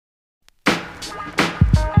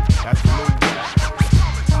That's the move.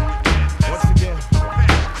 Once again, you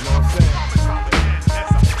know what I'm saying?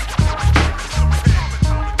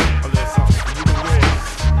 A little something for you and yours.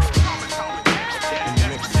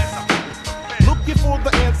 Looking for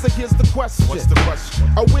the answer, here's the question. What's the question?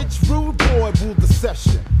 Which rude boy ruled the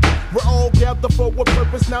session? We're all gathered for a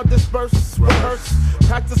purpose, now disperse, rehearse,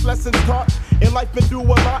 practice lessons taught in life, been through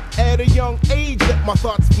a lot at a young age. Let my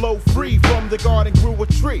thoughts flow free, from the garden grew a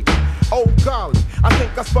tree. Oh golly, I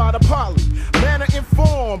think I spot a poly. Manner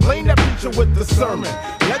informed, blame that preacher with the sermon.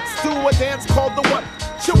 Let's do a dance called the what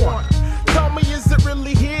you want. Tell me, is it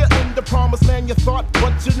really here in the promised land you thought,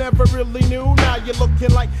 but you never really knew? Now you're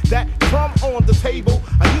looking like that crumb on the table.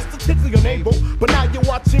 I used to tickle your navel, but now you're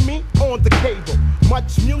watching me on the cable.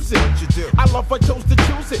 Much music, what you do? I love I chose to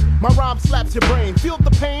choose it. My rhyme slaps your brain, feel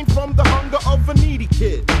the pain from the hunger of a needy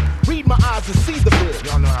kid. Read my eyes and see the bid.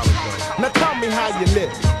 Y'all know how it goes. Now tell me how you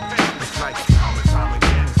live. It's like time and time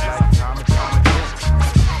again. It's like time and time again.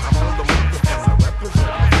 I'm on the microphone to represent.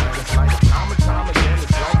 And it's like time and time again.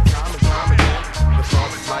 It's like time and time again. The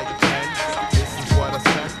thoughts like 10. This is what I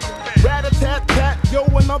said. Rat-a-tat-tat, yo,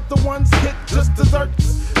 another one's hit just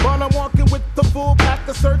desserts. But I'm walking with the full pack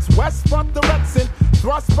of certs. West spot direction,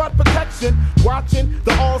 thrust spot protection. Watching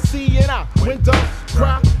the all-seeing eye. Windows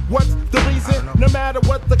cry, what's the reason? No matter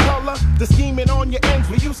what the color, the scheming on your ends.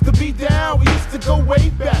 We used to be down, we used to go way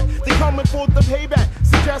back. They coming for the payback,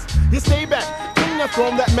 suggest you stay back. Clean up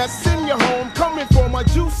from that mess in your home. Coming for my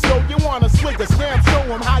juice, so you wanna swig a scam, show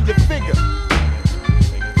them how you figure.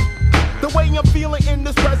 The way I'm feeling in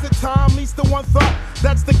this present time leads to one thought,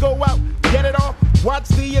 that's to go out, get it off, watch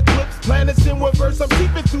the eclipse, planets in reverse. I'm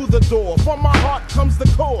peeping through the door, from my heart comes the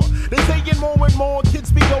core. They saying more and more,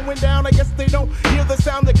 kids be going down. I guess they don't hear the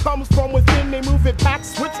sound that comes from within. They move it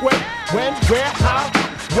packs, which way, when, where, how,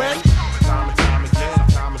 when.